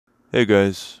Hey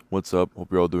guys, what's up?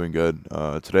 Hope you're all doing good.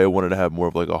 Today I wanted to have more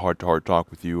of like a heart-to-heart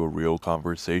talk with you, a real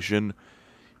conversation,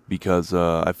 because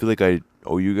I feel like I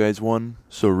owe you guys one.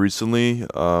 So recently,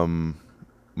 my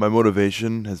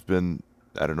motivation has been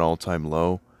at an all-time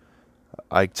low.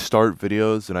 I start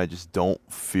videos and I just don't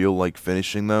feel like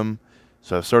finishing them.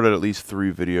 So I've started at least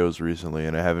 3 videos recently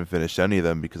and I haven't finished any of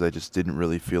them because I just didn't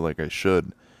really feel like I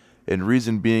should. And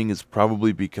reason being is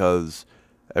probably because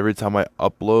every time I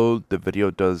upload, the video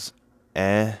does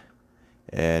eh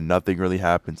and nothing really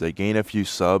happens. I gain a few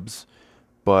subs,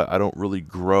 but I don't really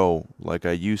grow like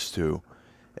I used to.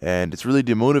 And it's really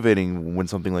demotivating when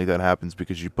something like that happens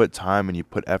because you put time and you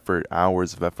put effort,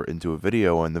 hours of effort into a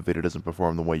video, and the video doesn't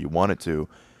perform the way you want it to.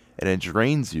 And it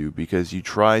drains you because you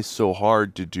try so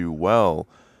hard to do well,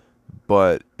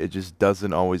 but it just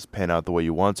doesn't always pan out the way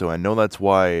you want to. I know that's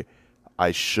why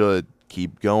I should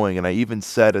keep going. And I even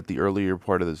said at the earlier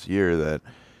part of this year that,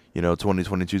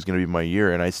 2022 is going to be my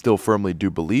year, and I still firmly do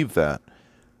believe that.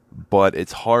 But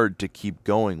it's hard to keep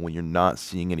going when you're not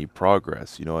seeing any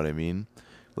progress. You know what I mean?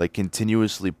 Like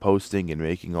continuously posting and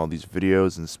making all these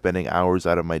videos and spending hours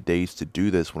out of my days to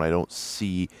do this when I don't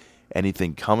see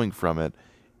anything coming from it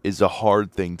is a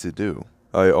hard thing to do.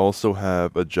 I also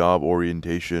have a job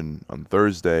orientation on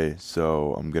Thursday,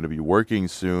 so I'm going to be working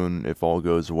soon if all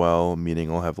goes well,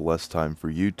 meaning I'll have less time for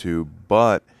YouTube,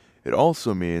 but it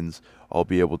also means I'll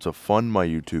be able to fund my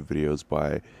YouTube videos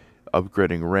by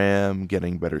upgrading RAM,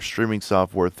 getting better streaming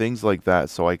software, things like that,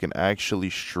 so I can actually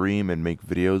stream and make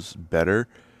videos better,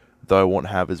 though I won't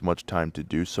have as much time to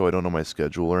do so. I don't know my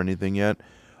schedule or anything yet.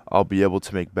 I'll be able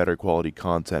to make better quality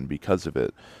content because of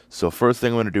it. So first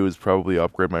thing I'm going to do is probably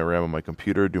upgrade my RAM on my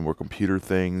computer, do more computer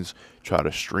things, try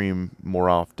to stream more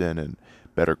often and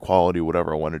better quality,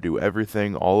 whatever I want to do.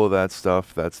 Everything, all of that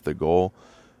stuff, that's the goal.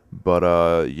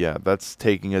 But yeah, that's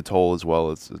taking a toll as well.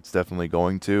 It's definitely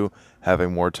going to.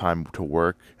 Having more time to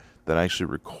work than actually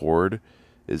record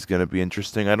is going to be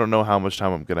interesting. I don't know how much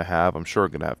time I'm going to have. I'm sure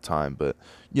I'm going to have time, but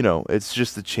it's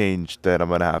just a change that I'm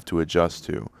going to have to adjust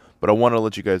to. But I want to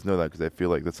let you guys know that because I feel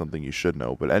like that's something you should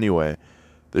know. But anyway,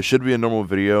 there should be a normal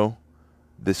video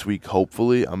this week,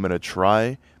 hopefully. I'm going to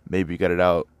try, maybe get it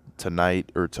out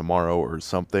tonight or tomorrow or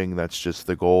something. That's just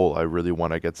the goal. I really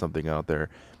want to get something out there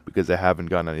because I haven't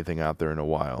gotten anything out there in a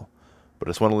while. But I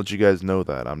just want to let you guys know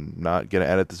that I'm not going to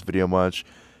edit this video much.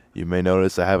 You may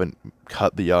notice I haven't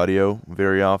cut the audio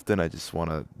very often. I just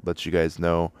want to let you guys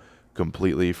know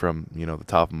completely from, the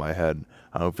top of my head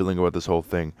how I'm feeling about this whole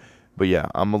thing. But yeah,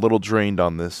 I'm a little drained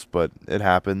on this, but it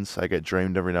happens. I get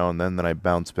drained every now and then I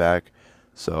bounce back.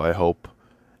 So I hope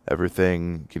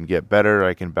everything can get better.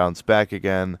 I can bounce back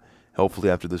again. Hopefully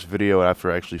after this video, after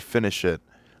I actually finish it,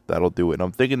 that'll do it. And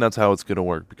I'm thinking that's how it's going to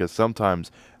work because sometimes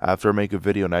after I make a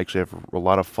video and I actually have a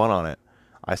lot of fun on it,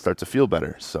 I start to feel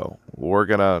better. So we're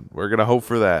gonna hope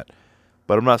for that.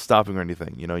 But I'm not stopping or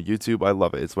anything. YouTube, I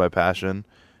love it. It's my passion.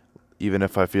 Even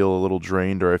if I feel a little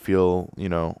drained or I feel,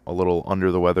 a little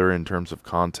under the weather in terms of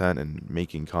content and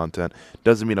making content,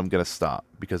 doesn't mean I'm gonna stop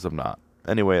because I'm not.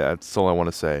 Anyway, that's all I want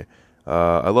to say.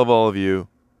 I love all of you.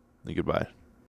 And goodbye.